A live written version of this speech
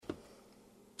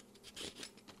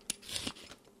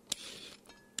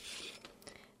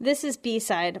This is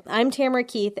B-Side. I'm Tamara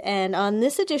Keith, and on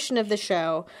this edition of the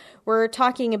show, we're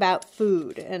talking about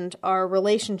food and our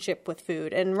relationship with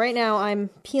food. And right now,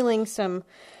 I'm peeling some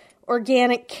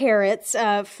organic carrots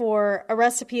for a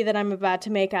recipe that I'm about to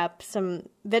make up, some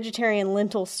vegetarian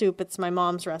lentil soup. It's my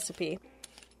mom's recipe.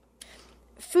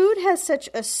 Food has such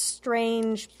a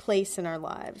strange place in our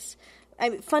lives.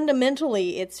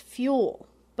 Fundamentally, it's fuel,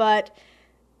 but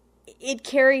it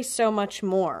carries so much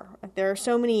more. There are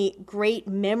so many great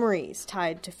memories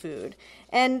tied to food.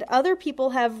 And other people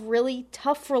have really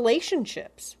tough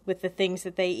relationships with the things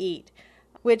that they eat,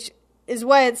 which is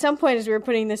why at some point as we were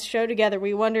putting this show together,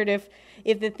 we wondered if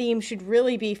the theme should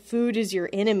really be food is your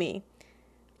enemy.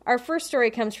 Our first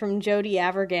story comes from Jody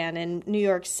Avirgan in New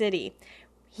York City.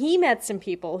 He met some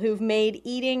people who've made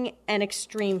eating an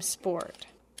extreme sport.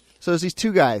 So there's these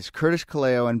two guys, Curtis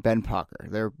Kaleo and Ben Pocker.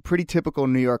 They're pretty typical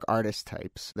New York artist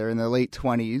types. They're in their late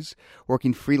 20s,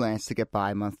 working freelance to get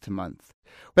by month to month.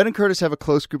 Ben and Curtis have a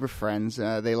close group of friends.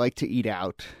 They like to eat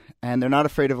out, and they're not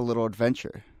afraid of a little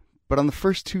adventure. But on the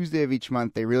first Tuesday of each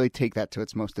month, they really take that to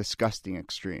its most disgusting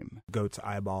extreme. Goat's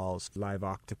eyeballs, live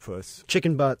octopus,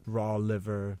 chicken butt, raw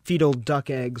liver, fetal duck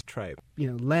eggs, tripe,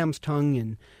 lamb's tongue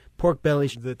and pork belly.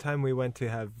 The time we went to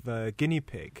have guinea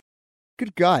pig.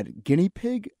 Good God, guinea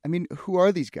pig? I mean, who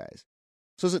are these guys?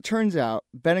 So as it turns out,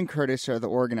 Ben and Curtis are the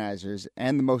organizers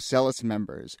and the most zealous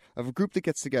members of a group that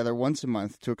gets together once a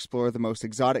month to explore the most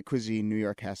exotic cuisine New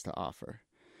York has to offer.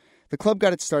 The club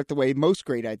got its start the way most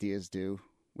great ideas do,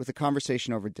 with a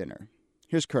conversation over dinner.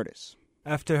 Here's Curtis.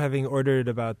 After having ordered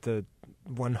about the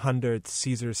 100th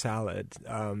Caesar salad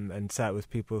and sat with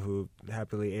people who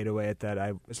happily ate away at that,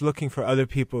 I was looking for other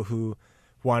people who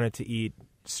wanted to eat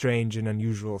strange and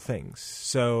unusual things.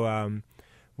 So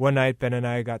one night, Ben and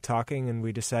I got talking, and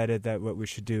we decided that what we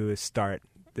should do is start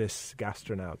this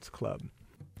Gastronauts Club.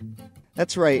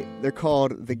 That's right. They're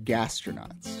called the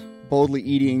Gastronauts. Boldly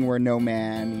eating where no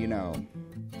man,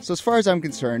 So as far as I'm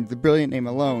concerned, the brilliant name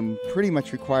alone pretty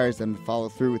much requires them to follow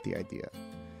through with the idea.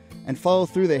 And follow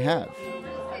through they have.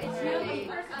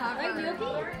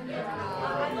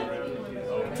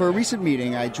 For a recent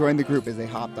meeting, I joined the group as they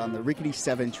hopped on the Rickety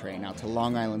 7 train out to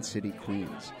Long Island City,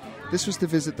 Queens. This was to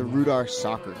visit the Rudar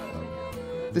Soccer Club.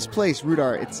 This place,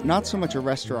 Rudar, it's not so much a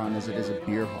restaurant as it is a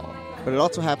beer hall, but it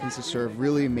also happens to serve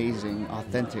really amazing,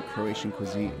 authentic Croatian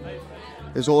cuisine.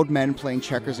 There's old men playing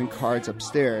checkers and cards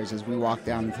upstairs as we walk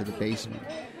down into the basement.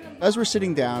 As we're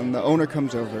sitting down, the owner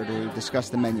comes over to discuss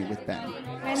the menu with Ben.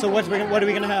 So what are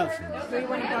we going to have? Do you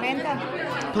want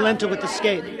polenta? Polenta with the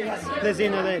skate. Yes. Because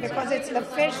it's the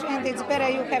fish, and it's better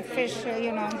you have fish,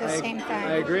 at the same time.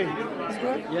 I agree. It's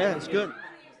good? Yeah, it's good.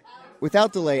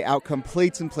 Without delay, out come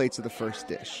plates and plates of the first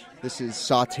dish. This is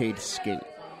sautéed skate.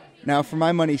 Now, for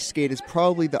my money, skate is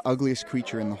probably the ugliest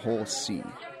creature in the whole sea.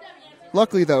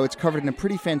 Luckily, though, it's covered in a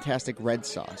pretty fantastic red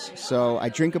sauce, so I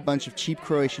drink a bunch of cheap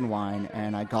Croatian wine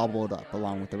and I gobble it up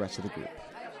along with the rest of the group.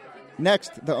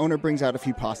 Next, the owner brings out a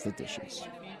few pasta dishes.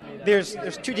 There's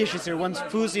two dishes here. One's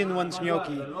fusi and one's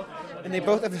gnocchi, and they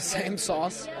both have the same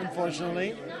sauce,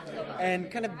 unfortunately,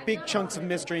 and kind of big chunks of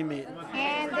mystery meat.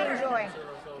 And enjoy.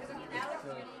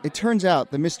 It turns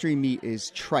out the mystery meat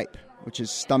is tripe, which is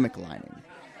stomach lining.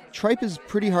 Tripe is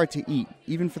pretty hard to eat,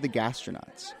 even for the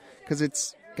gastronauts, because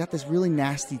it's got this really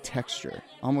nasty texture,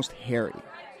 almost hairy.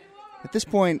 At this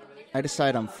point, I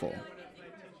decide I'm full.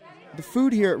 The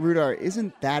food here at Rudar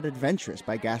isn't that adventurous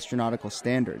by gastronautical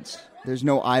standards. There's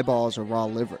no eyeballs or raw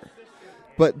liver.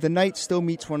 But the night still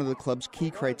meets one of the club's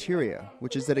key criteria,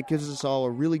 which is that it gives us all a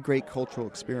really great cultural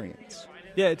experience.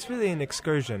 Yeah, it's really an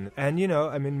excursion. And,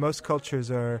 most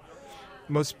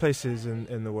places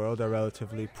in the world are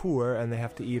relatively poor, and they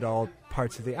have to eat all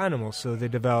parts of the animal, so they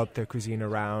develop their cuisine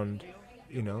around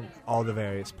all the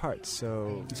various parts.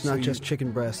 So it's not just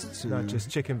chicken breasts. It's not just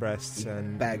chicken breasts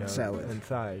and bagged salad and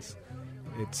thighs.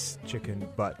 It's chicken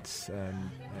butts and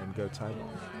goat's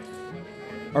eyeballs.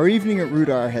 Our evening at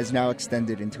Rudar has now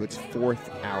extended into its fourth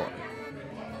hour.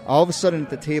 All of a sudden at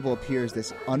the table appears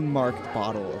this unmarked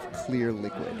bottle of clear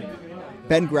liquid.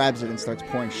 Ben grabs it and starts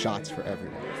pouring shots for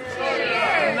everyone.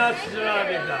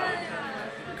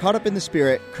 Caught up in the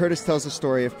spirit, Curtis tells the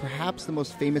story of perhaps the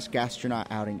most famous gastronaut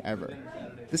outing ever.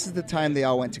 This is the time they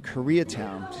all went to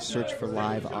Koreatown to search for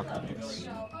live octopus.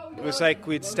 It was like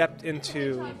we'd stepped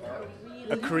into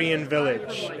a Korean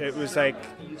village. It was like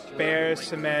bare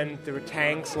cement. There were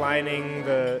tanks lining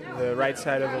the right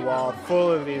side of the wall, full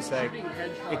of these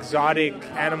exotic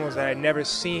animals that I'd never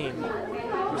seen.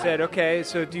 We said, okay,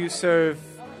 so do you serve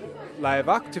live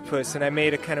octopus? And I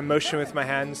made a kind of motion with my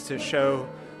hands to show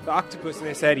the octopus, and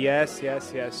they said yes.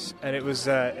 And it was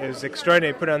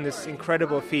extraordinary. Put on this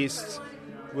incredible feast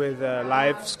with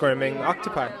live squirming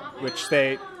octopi,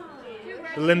 the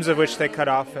limbs of which they cut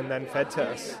off and then fed to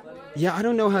us. Yeah, I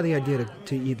don't know how the idea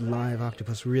to eat live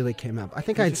octopus really came up. I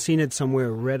think I'd seen it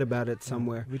somewhere, read about it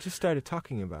somewhere. We just started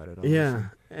talking about it. Yeah,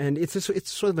 and it's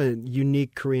sort of a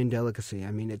unique Korean delicacy.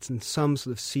 I mean, it's in some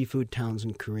sort of seafood towns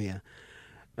in Korea.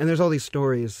 And there's all these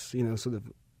stories, you know, sort of,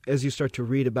 as you start to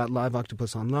read about live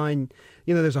octopus online,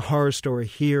 you know, there's a horror story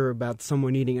here about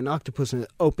someone eating an octopus and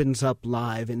it opens up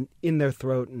live and in their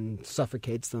throat and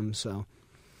suffocates them. So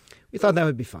we thought that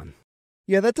would be fun.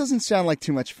 Yeah, that doesn't sound like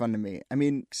too much fun to me. I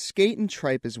mean, skate and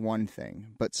tripe is one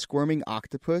thing, but squirming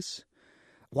octopus?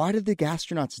 Why did the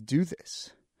gastronauts do this?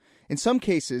 In some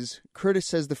cases, Curtis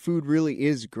says the food really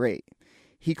is great.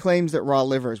 He claims that raw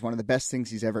liver is one of the best things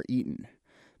he's ever eaten.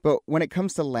 But when it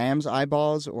comes to lamb's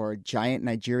eyeballs or giant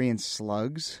Nigerian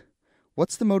slugs,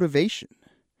 what's the motivation?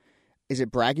 Is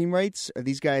it bragging rights? Are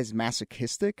these guys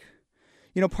masochistic?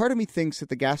 You know, part of me thinks that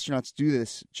the gastronauts do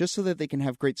this just so that they can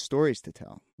have great stories to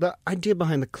tell. The idea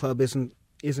behind the club isn't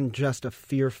just a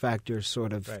fear factor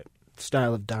sort of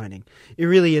style of dining. It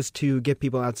really is to get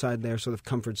people outside their sort of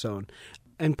comfort zone.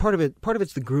 And part of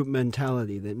it's the group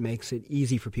mentality that makes it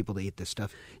easy for people to eat this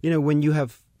stuff. You know, when you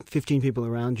have 15 people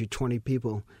around you, 20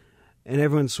 people, and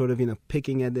everyone's sort of, you know,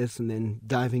 picking at this and then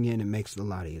diving in, it makes it a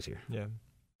lot easier. Yeah.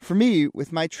 For me,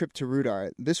 with my trip to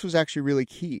Rudar, this was actually really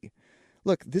key.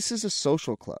 Look, this is a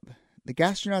social club. The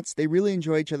gastronauts, they really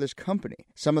enjoy each other's company.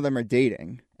 Some of them are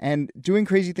dating. And doing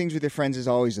crazy things with your friends is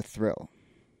always a thrill,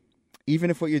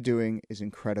 even if what you're doing is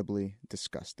incredibly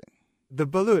disgusting. The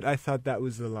balut, I thought that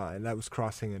was the line. That was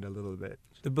crossing it a little bit.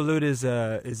 The balut is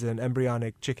an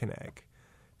embryonic chicken egg.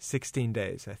 16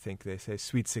 days, I think they say.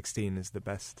 Sweet 16 is the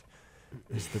best.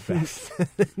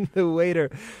 The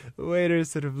waiter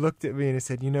sort of looked at me and he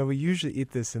said, you know, we usually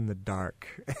eat this in the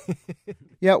dark.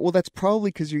 Yeah, well, that's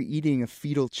probably because you're eating a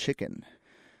fetal chicken.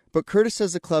 But Curtis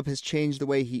says the club has changed the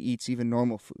way he eats even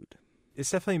normal food.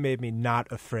 It's definitely made me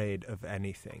not afraid of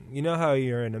anything. You know how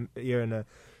you're in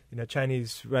a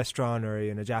Chinese restaurant or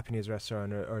in a Japanese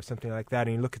restaurant or something like that,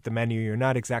 and you look at the menu, you're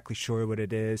not exactly sure what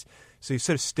it is, so you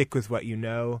sort of stick with what you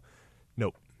know.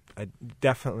 Nope. I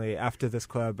definitely, after this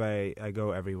club, I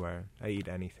go everywhere. I eat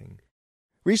anything.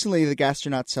 Recently, the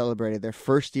gastronauts celebrated their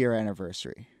first-year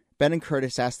anniversary. Ben and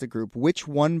Curtis asked the group which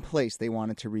one place they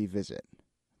wanted to revisit.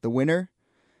 The winner?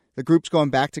 The group's going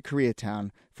back to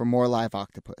Koreatown for more live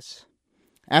octopus.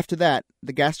 After that,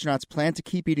 the gastronauts plan to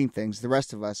keep eating things the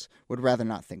rest of us would rather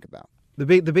not think about. The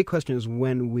big question is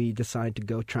when we decide to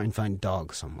go try and find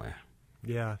dogs somewhere.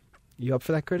 Yeah. You up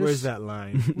for that, Curtis? Where's that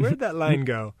line? Where'd that line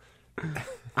go?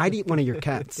 I'd eat one of your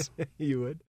cats. You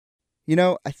would? You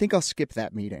know, I think I'll skip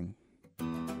that meeting.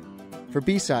 For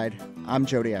B-Side, I'm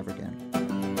Jody Evergan.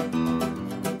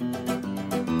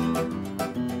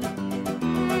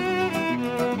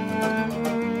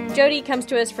 Jody comes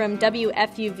to us from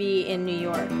WFUV in New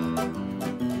York.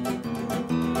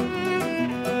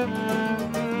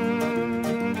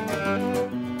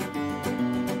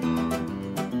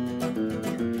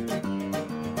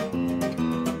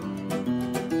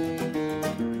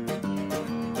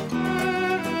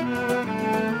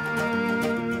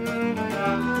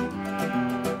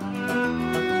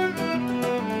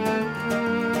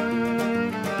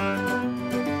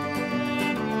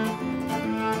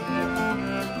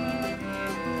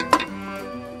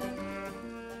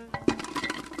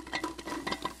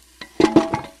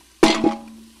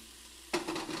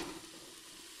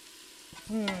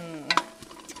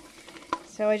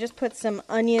 So I just put some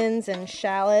onions and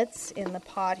shallots in the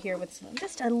pot here with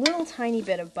just a little tiny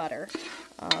bit of butter.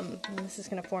 And this is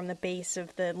going to form the base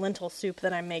of the lentil soup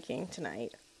that I'm making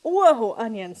tonight. Whoa,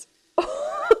 onions.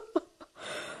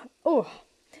 Oh.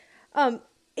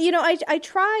 You know, I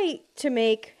try to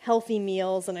make healthy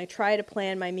meals and I try to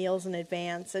plan my meals in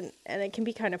advance, and it can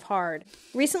be kind of hard.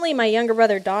 Recently, my younger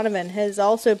brother Donovan has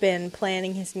also been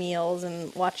planning his meals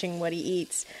and watching what he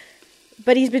eats.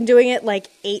 But he's been doing it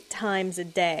like 8 times a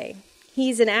day.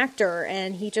 He's an actor,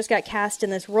 and he just got cast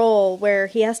in this role where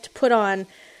he has to put on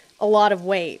a lot of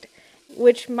weight,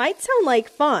 which might sound like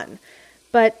fun,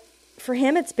 but for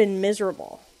him it's been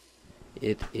miserable.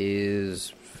 It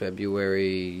is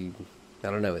February,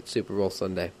 it's Super Bowl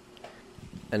Sunday.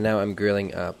 And now I'm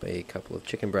grilling up a couple of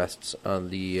chicken breasts on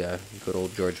the good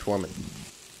old George Foreman.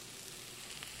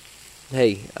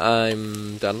 Hey,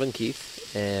 I'm Donovan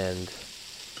Keith, and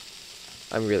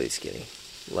I'm really skinny,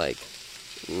 like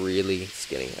really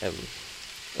skinny. I'm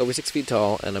over 6 feet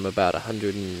tall, and I'm about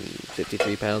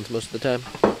 153 pounds most of the time.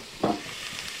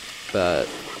 But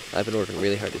I've been working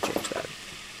really hard to change that.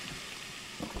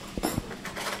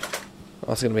 I'm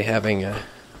also going to be having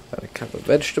about a cup of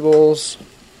vegetables,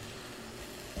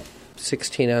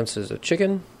 16 ounces of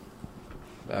chicken,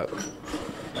 about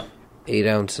 8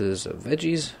 ounces of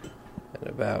veggies, and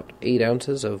about 8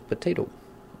 ounces of potato.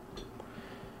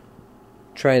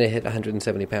 Trying to hit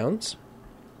 170 pounds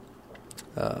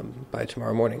by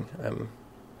tomorrow morning.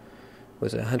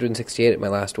 Was at 168 at my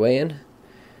last weigh-in,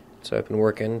 so I've been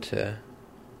working to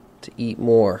eat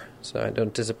more so I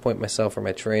don't disappoint myself or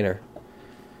my trainer.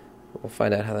 We'll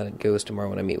find out how that goes tomorrow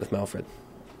when I meet with Malfred.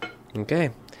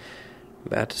 Okay,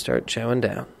 about to start chowing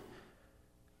down.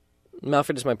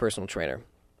 Malfred is my personal trainer,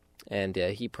 and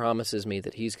he promises me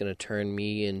that he's going to turn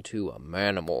me into a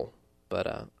manimal,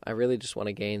 but I really just want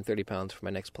to gain 30 pounds for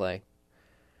my next play.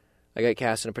 I got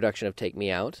cast in a production of Take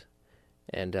Me Out,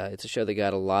 and it's a show that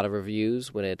got a lot of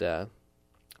reviews when it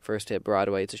first hit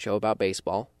Broadway. It's a show about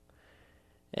baseball,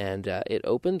 and it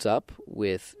opens up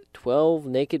with 12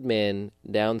 naked men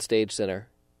downstage center.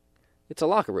 It's a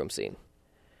locker room scene,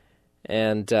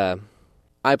 and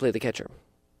I play the catcher,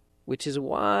 which is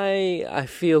why I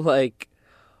feel like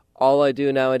all I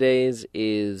do nowadays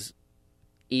is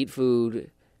eat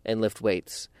food and lift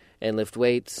weights, and lift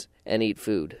weights and eat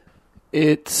food.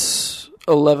 It's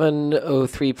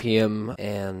 11:03 p.m.,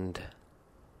 and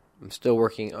I'm still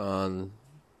working on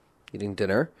eating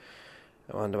dinner.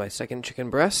 I'm on to my second chicken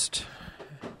breast.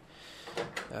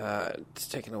 It's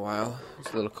taken a while.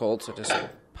 It's a little cold, so I just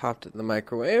popped it in the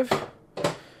microwave.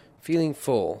 Feeling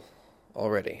full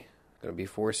already. Gonna be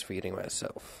force feeding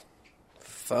myself.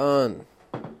 Fun.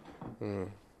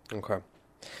 Okay.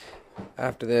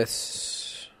 After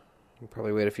this, I'll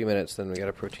probably wait a few minutes, then we got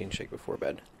a protein shake before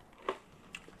bed.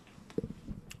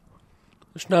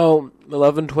 It's now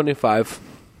 11:25.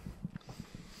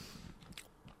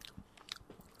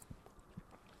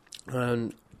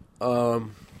 And,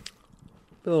 feeling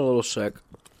a little sick.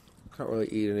 Can't really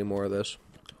eat any more of this.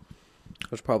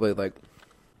 There's probably like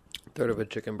a third of a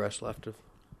chicken breast left of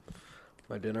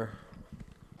my dinner.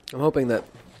 I'm hoping that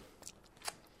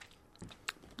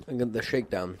I get the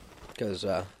shakedown, because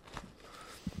I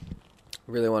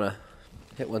really want to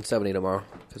hit 170 tomorrow,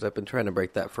 because I've been trying to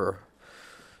break that for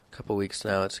a couple weeks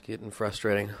now. It's getting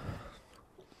frustrating.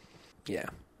 Yeah,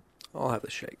 I'll have the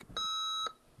shake.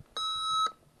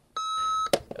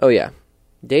 Oh yeah,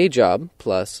 day job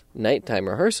plus nighttime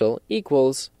rehearsal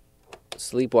equals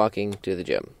sleepwalking to the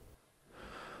gym.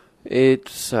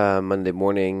 It's Monday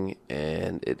morning,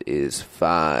 and it is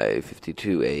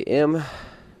 5:52 a.m. I'm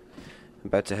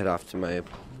about to head off to my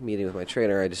meeting with my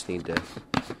trainer. I just need to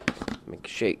make a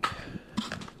shake.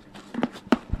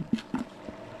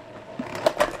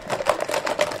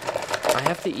 I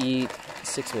have to eat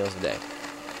 6 meals a day.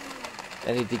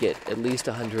 I need to get at least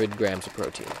 100 grams of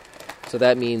protein. So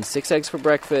that means 6 eggs for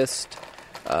breakfast,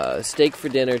 steak for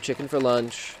dinner, chicken for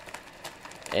lunch,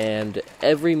 and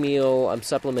every meal I'm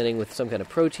supplementing with some kind of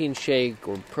protein shake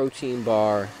or protein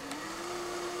bar.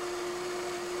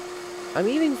 I'm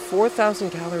eating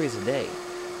 4,000 calories a day.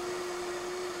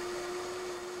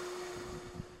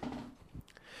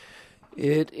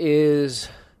 It is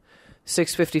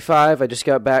 6:55. I just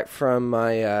got back from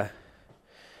my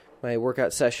my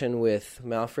workout session with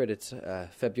Malfred. It's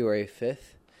February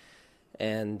 5th.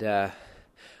 And I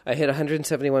hit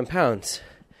 171 pounds.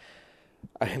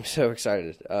 I am so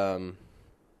excited. I've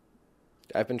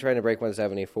been trying to break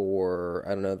 170 for,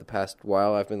 the past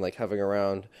while. I've been hovering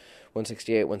around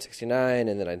 168, 169,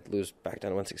 and then I lose back down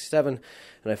to 167.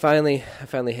 And I finally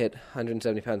hit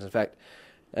 170 pounds. In fact,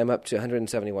 I'm up to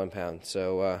 171 pounds.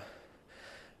 So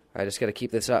I just got to keep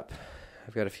this up.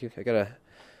 I think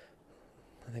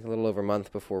a little over a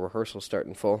month before rehearsals start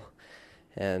in full.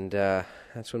 And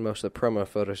that's when most of the promo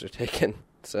photos are taken.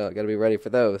 So I got to be ready for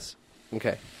those.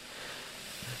 Okay.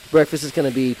 Breakfast is going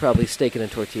to be probably steak and a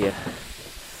tortilla.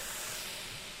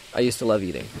 I used to love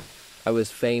eating. I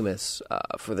was famous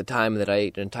for the time that I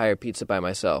ate an entire pizza by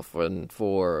myself, and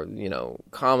for,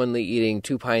 commonly eating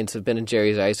 2 pints of Ben &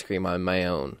 Jerry's ice cream on my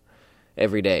own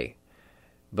every day.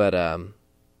 But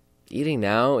eating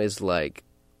now is like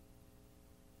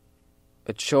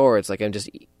a chore. It's like I'm just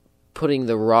putting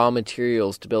the raw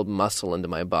materials to build muscle into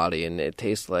my body, and it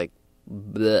tastes like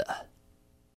bleh.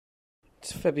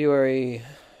 It's February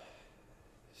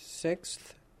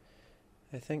 6th,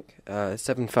 I think,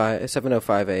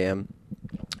 7:05 a.m.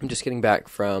 I'm just getting back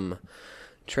from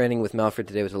training with Malfred.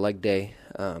 Today was a leg day,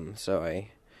 so I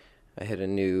hit a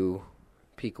new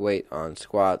peak weight on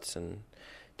squats and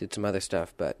did some other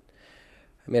stuff, but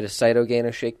I made a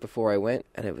Cytogainer shake before I went,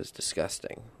 and it was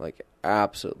disgusting,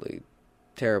 absolutely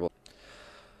terrible.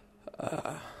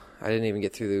 I didn't even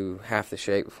get through half the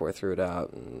shake before I threw it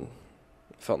out, and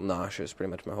felt nauseous pretty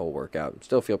much my whole workout.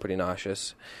 Still feel pretty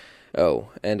nauseous. Oh,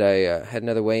 and I had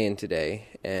another weigh-in today,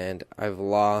 and I've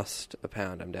lost a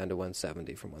pound. I'm down to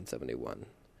 170 from 171.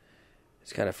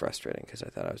 It's kind of frustrating because I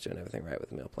thought I was doing everything right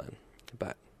with the meal plan.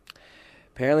 But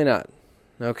apparently not.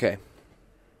 Okay.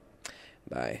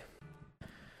 Bye.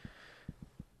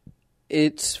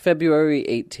 It's February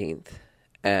 18th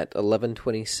at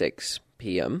 11:26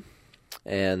 p.m.,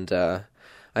 and I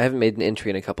haven't made an entry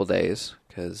in a couple days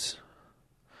because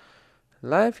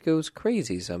life goes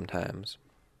crazy sometimes.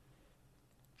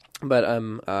 But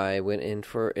I went in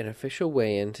for an official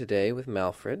weigh-in today with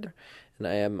Malfred, and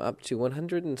I am up to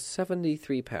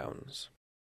 173 pounds.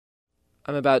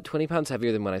 I'm about 20 pounds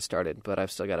heavier than when I started, but I've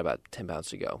still got about 10 pounds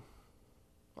to go.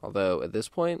 Although, at this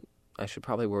point, I should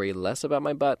probably worry less about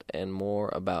my butt and more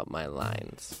about my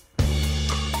lines.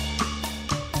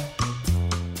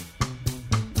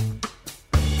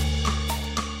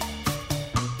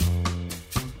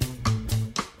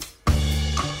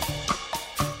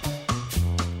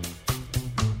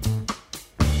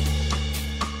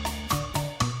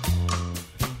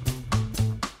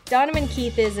 Donovan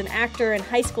Keith is an actor and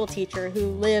high school teacher who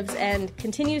lives and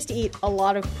continues to eat a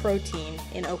lot of protein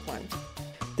in Oakland.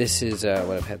 This is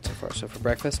what I've had so far. So for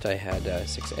breakfast, I had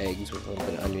 6 eggs with a little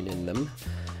bit of onion in them,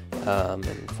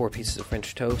 and 4 pieces of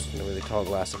French toast and a really tall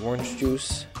glass of orange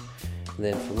juice. And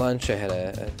then for lunch, I had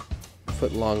a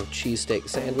foot-long cheesesteak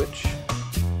sandwich.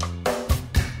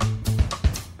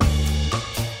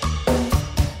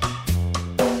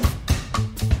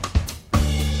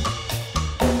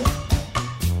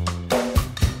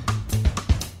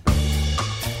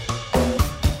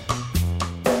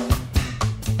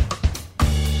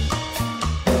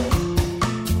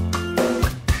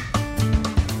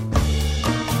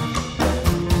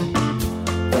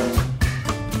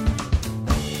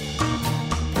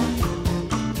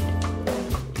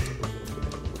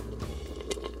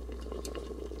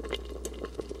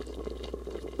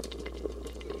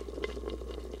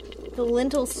 The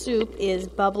lentil soup is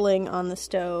bubbling on the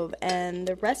stove, and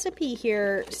the recipe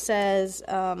here says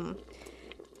I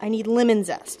need lemon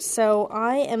zest. So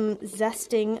I am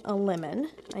zesting a lemon.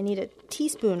 I need a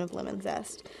teaspoon of lemon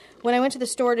zest. When I went to the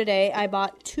store today, I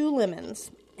bought 2 lemons,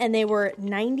 and they were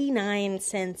 99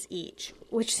 cents each,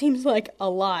 which seems like a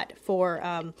lot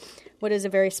for what is a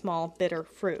very small bitter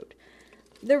fruit.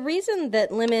 The reason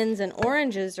that lemons and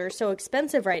oranges are so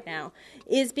expensive right now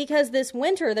is because this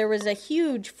winter there was a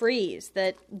huge freeze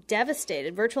that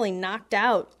devastated, virtually knocked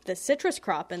out the citrus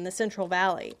crop in the Central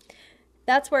Valley.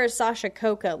 That's where Sasha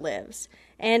Coca lives,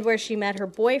 and where she met her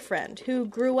boyfriend, who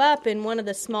grew up in one of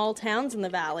the small towns in the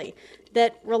valley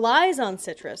that relies on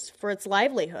citrus for its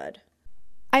livelihood.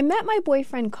 I met my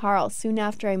boyfriend Carl soon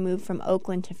after I moved from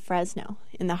Oakland to Fresno,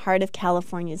 in the heart of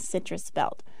California's citrus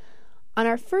belt. On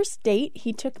our first date,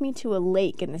 he took me to a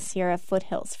lake in the Sierra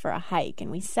foothills for a hike, and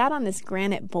we sat on this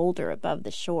granite boulder above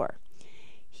the shore.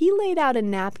 He laid out a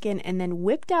napkin and then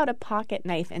whipped out a pocket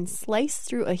knife and sliced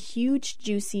through a huge,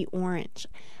 juicy orange.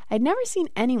 I'd never seen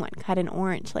anyone cut an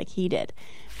orange like he did.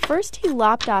 First, he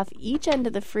lopped off each end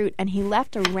of the fruit, and he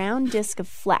left a round disc of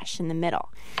flesh in the middle.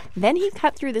 Then he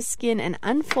cut through the skin and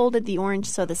unfolded the orange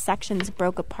so the sections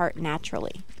broke apart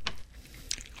naturally.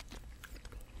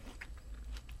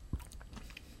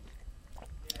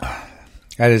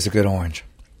 That is a good orange.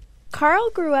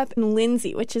 Carl grew up in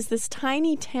Lindsay, which is this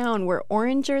tiny town where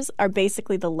orangers are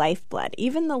basically the lifeblood.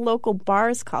 Even the local bar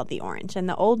is called the Orange, and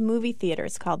the old movie theater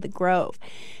is called the Grove.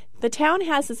 The town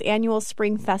has this annual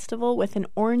spring festival with an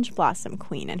orange blossom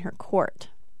queen in her court.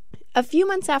 A few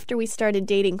months after we started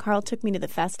dating, Carl took me to the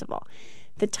festival.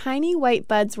 The tiny white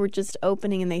buds were just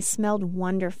opening, and they smelled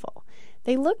wonderful.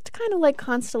 They looked kind of like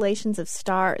constellations of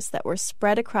stars that were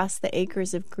spread across the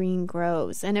acres of green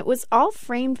groves, and it was all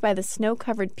framed by the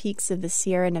snow-covered peaks of the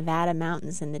Sierra Nevada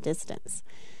mountains in the distance.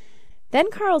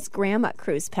 Then Carl's grandma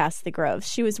cruised past the groves.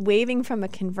 She was waving from a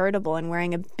convertible and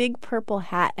wearing a big purple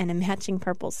hat and a matching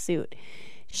purple suit.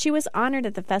 She was honored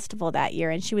at the festival that year,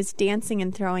 and she was dancing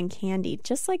and throwing candy,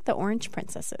 just like the Orange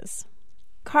Princesses.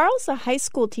 Carl's a high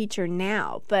school teacher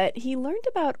now, but he learned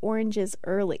about oranges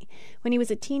early. When he was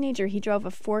a teenager, he drove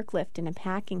a forklift in a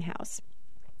packing house,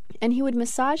 and he would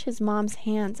massage his mom's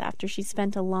hands after she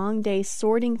spent a long day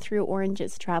sorting through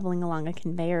oranges traveling along a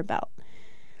conveyor belt.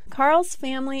 Carl's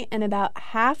family and about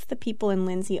half the people in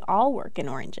Lindsay all work in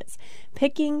oranges,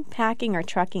 picking, packing, or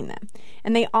trucking them,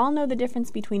 and they all know the difference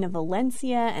between a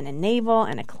Valencia and a Navel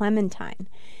and a Clementine.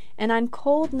 And on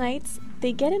cold nights,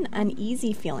 they get an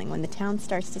uneasy feeling when the town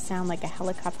starts to sound like a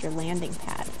helicopter landing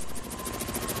pad.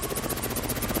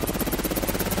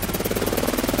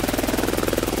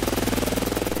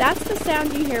 That's the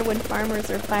sound you hear when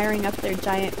farmers are firing up their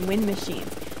giant wind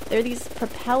machines. They're these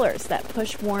propellers that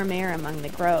push warm air among the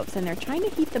groves, and they're trying to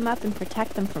heat them up and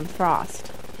protect them from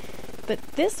frost. But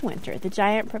this winter, the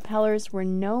giant propellers were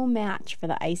no match for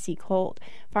the icy cold.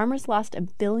 Farmers lost $1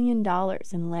 billion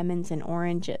in lemons and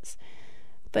oranges.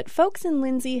 But folks in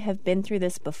Lindsay have been through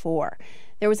this before.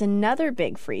 There was another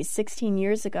big freeze 16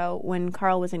 years ago when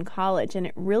Carl was in college, and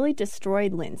it really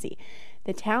destroyed Lindsay.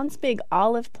 The town's big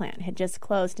olive plant had just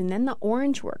closed, and then the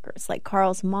orange workers, like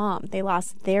Carl's mom, they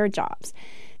lost their jobs.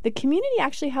 The community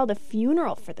actually held a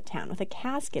funeral for the town with a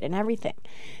casket and everything.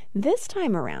 This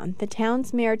time around, the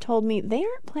town's mayor told me they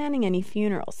aren't planning any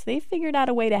funerals. They figured out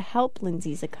a way to help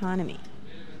Lindsay's economy.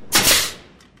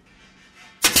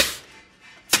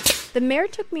 The mayor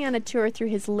took me on a tour through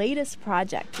his latest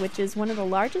project, which is one of the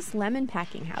largest lemon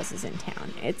packing houses in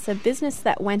town. It's a business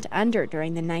that went under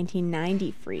during the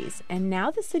 1990 freeze, and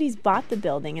now the city's bought the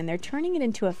building and they're turning it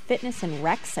into a fitness and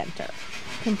rec center,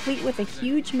 complete with a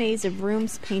huge maze of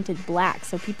rooms painted black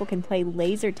so people can play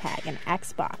laser tag and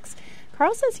Xbox.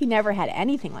 Carl says he never had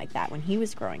anything like that when he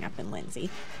was growing up in Lindsay.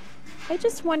 I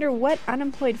just wonder what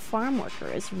unemployed farm worker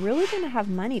is really going to have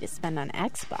money to spend on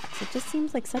Xbox. It just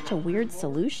seems like such a weird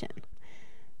solution.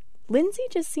 Lindsay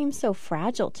just seems so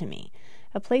fragile to me,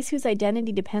 a place whose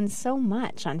identity depends so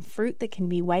much on fruit that can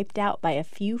be wiped out by a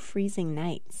few freezing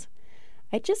nights.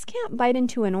 I just can't bite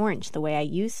into an orange the way I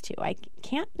used to. I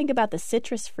can't think about the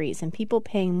citrus freeze and people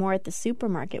paying more at the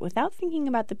supermarket without thinking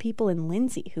about the people in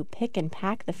Lindsay who pick and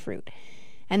pack the fruit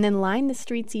and then line the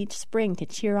streets each spring to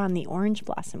cheer on the orange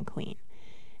blossom queen,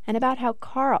 and about how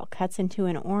Carl cuts into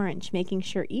an orange, making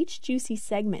sure each juicy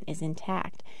segment is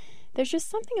intact. There's just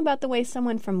something about the way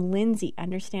someone from Lindsay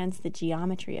understands the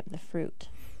geometry of the fruit.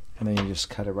 And then you just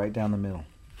cut it right down the middle.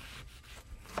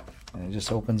 And it just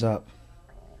opens up.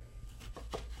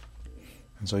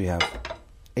 And so you have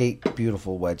 8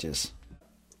 beautiful wedges.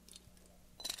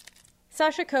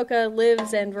 Sasha Coca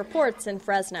lives and reports in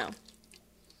Fresno.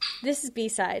 This is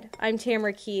B-Side. I'm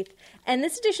Tamara Keith, and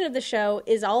this edition of the show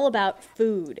is all about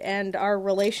food and our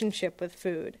relationship with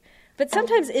food. But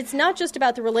sometimes it's not just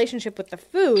about the relationship with the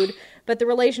food, but the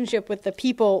relationship with the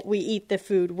people we eat the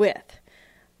food with.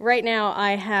 Right now,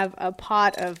 I have a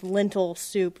pot of lentil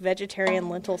soup, vegetarian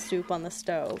lentil soup on the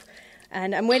stove,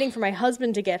 and I'm waiting for my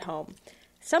husband to get home.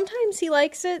 Sometimes he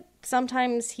likes it,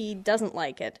 sometimes he doesn't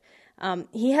like it.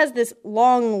 He has this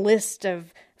long list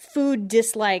of food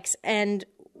dislikes, and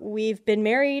we've been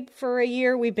married for a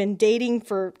year, we've been dating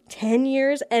for 10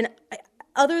 years, and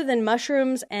other than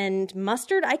mushrooms and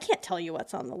mustard, I can't tell you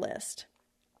what's on the list.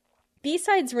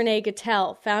 B-Side's Renee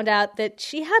Gattel found out that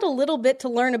she had a little bit to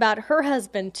learn about her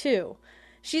husband, too.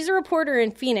 She's a reporter in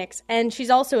Phoenix, and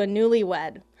she's also a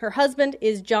newlywed. Her husband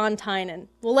is John Tynan.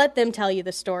 We'll let them tell you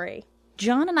the story.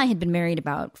 John and I had been married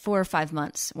about 4 or 5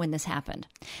 months when this happened,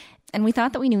 and we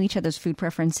thought that we knew each other's food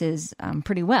preferences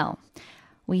pretty well.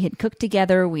 We had cooked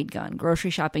together, we'd gone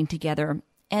grocery shopping together,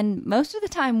 and most of the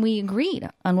time we agreed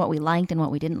on what we liked and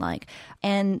what we didn't like.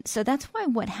 And so that's why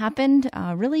what happened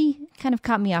really kind of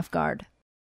caught me off guard.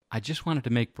 I just wanted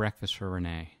to make breakfast for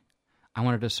Renee. I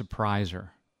wanted to surprise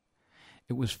her.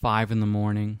 It was 5 a.m,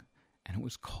 and it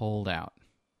was cold out.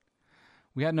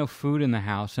 We had no food in the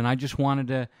house, and I just wanted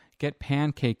to get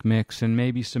pancake mix and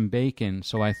maybe some bacon,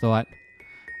 so I thought,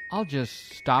 I'll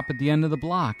just stop at the end of the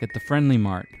block at the Friendly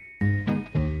Mart.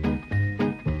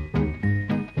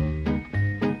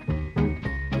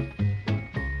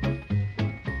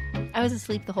 I was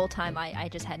asleep the whole time. I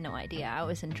just had no idea. I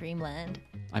was in dreamland.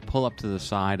 I pull up to the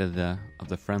side of the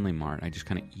Friendly Mart. I just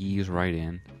kind of ease right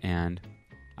in, and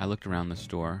I looked around the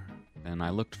store, and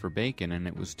I looked for bacon, and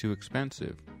it was too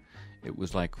expensive. It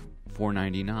was like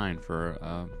 $4.99 for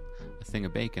a thing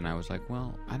of bacon. I was like,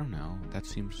 well, I don't know. That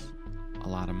seems a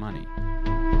lot of money.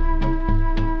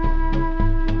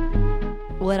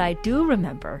 What I do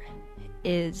remember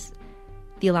is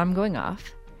the alarm going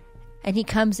off, and he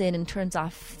comes in and turns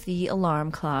off the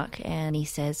alarm clock, and he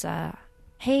says,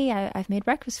 hey, I've made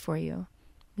breakfast for you.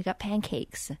 We got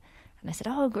pancakes. And I said,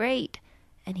 oh, great.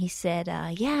 And he said,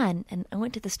 yeah, and I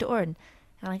went to the store, and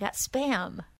I got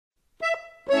Spam.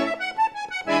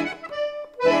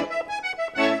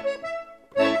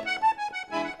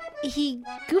 He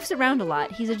goofs around a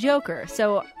lot. He's a joker,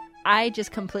 so I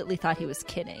just completely thought he was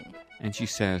kidding. And she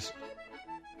says,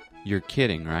 you're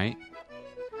kidding, right?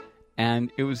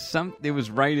 And it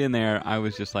was right in there. I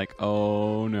was just like,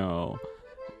 oh no.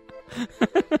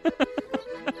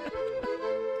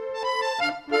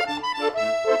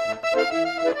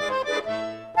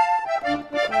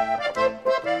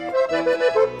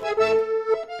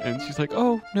 And she's like,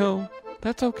 oh no,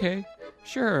 that's okay.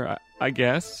 Sure, I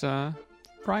guess.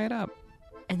 Fry it up.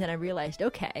 And then I realized,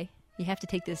 okay, You have to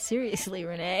take this seriously,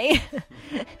 Renee.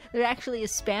 There actually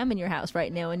is Spam in your house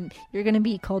right now, and you're going to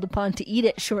be called upon to eat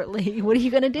it shortly. What are you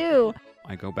going to do?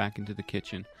 I go back into the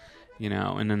kitchen,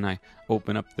 and then I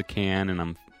open up the can, and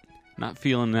I'm not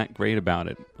feeling that great about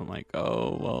it. I'm like,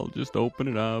 oh, well, just open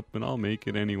it up, and I'll make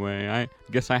it anyway. I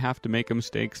guess I have to make a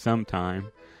mistake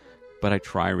sometime. But I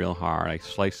try real hard. I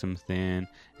slice them thin,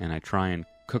 and I try and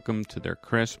cook them to their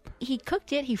crisp. He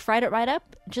cooked it. He fried it right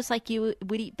up, just like you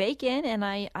would eat bacon. And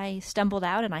I stumbled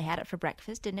out, and I had it for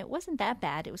breakfast, and it wasn't that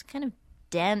bad. It was kind of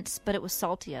dense, but it was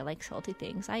salty. I like salty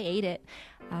things. I ate it,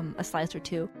 a slice or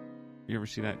two. You ever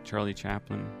see that Charlie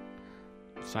Chaplin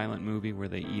silent movie where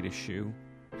they eat a shoe?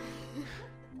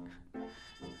 It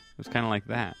was kind of like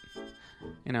that.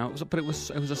 It was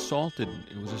a salted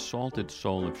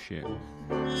sole of shoe.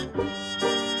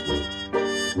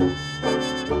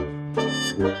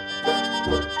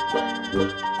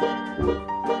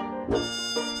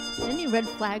 Any red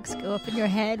flags go up in your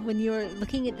head when you're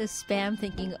looking at this Spam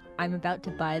thinking, I'm about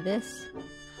to buy this?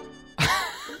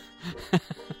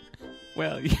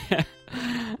 Well, yeah.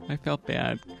 I felt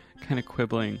bad kind of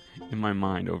quibbling in my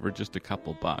mind over just a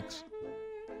couple bucks.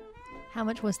 How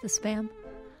much was the Spam?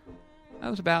 That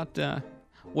was about, it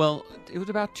was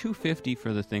about $2.50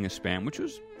 for the thing of Spam, which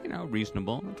was,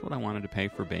 reasonable. That's what I wanted to pay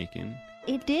for bacon.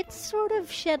 It did sort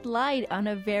of shed light on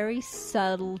a very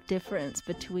subtle difference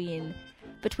between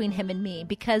him and me,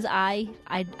 because I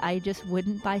just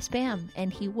wouldn't buy Spam,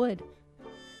 and he would.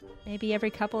 Maybe every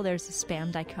couple there's a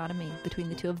Spam dichotomy between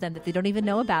the two of them that they don't even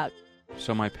know about.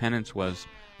 So my penance was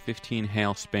 15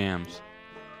 Hail Spams.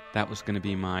 That was going to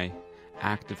be my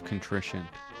act of contrition.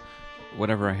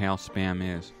 Whatever a Hail Spam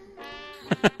is.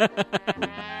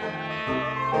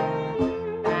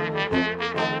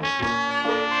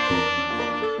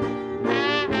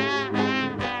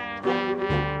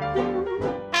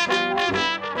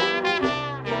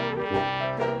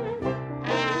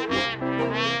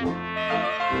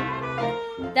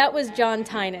 That was John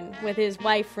Tynan with his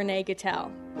wife, Renee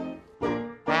Gattel.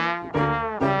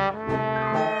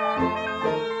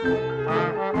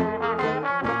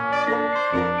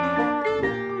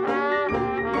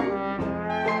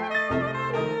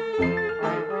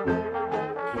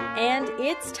 And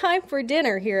it's time for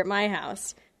dinner here at my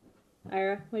house.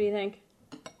 Ira, what do you think?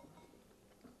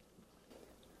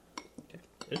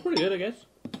 It's pretty good, I guess.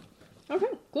 Okay,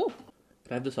 cool. Can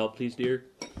I have the salt, please, dear?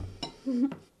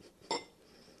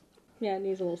 Yeah, it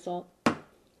needs a little salt.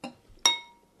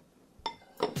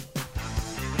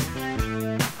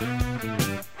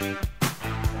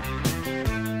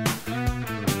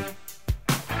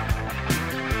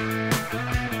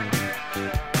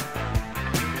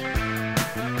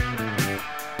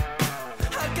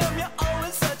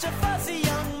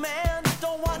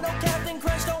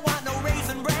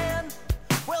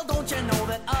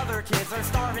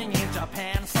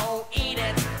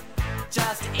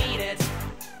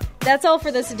 That's all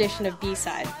for this edition of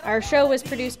B-Side. Our show was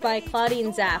produced by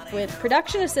Claudine Zapp with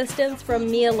production assistance from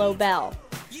Mia Lobel.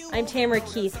 I'm Tamara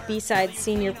Keith, B-Side's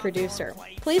senior producer.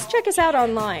 Please check us out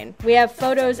online. We have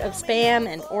photos of Spam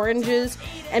and oranges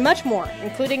and much more,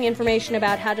 including information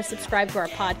about how to subscribe to our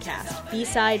podcast,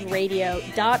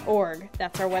 bsideradio.org.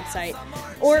 That's our website.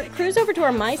 Or cruise over to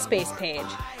our MySpace page,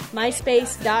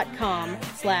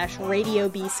 myspace.com/Radio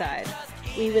B-Side.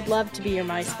 We would love to be your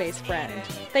MySpace friend.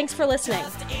 Thanks for listening.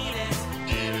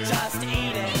 Just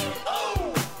eat it.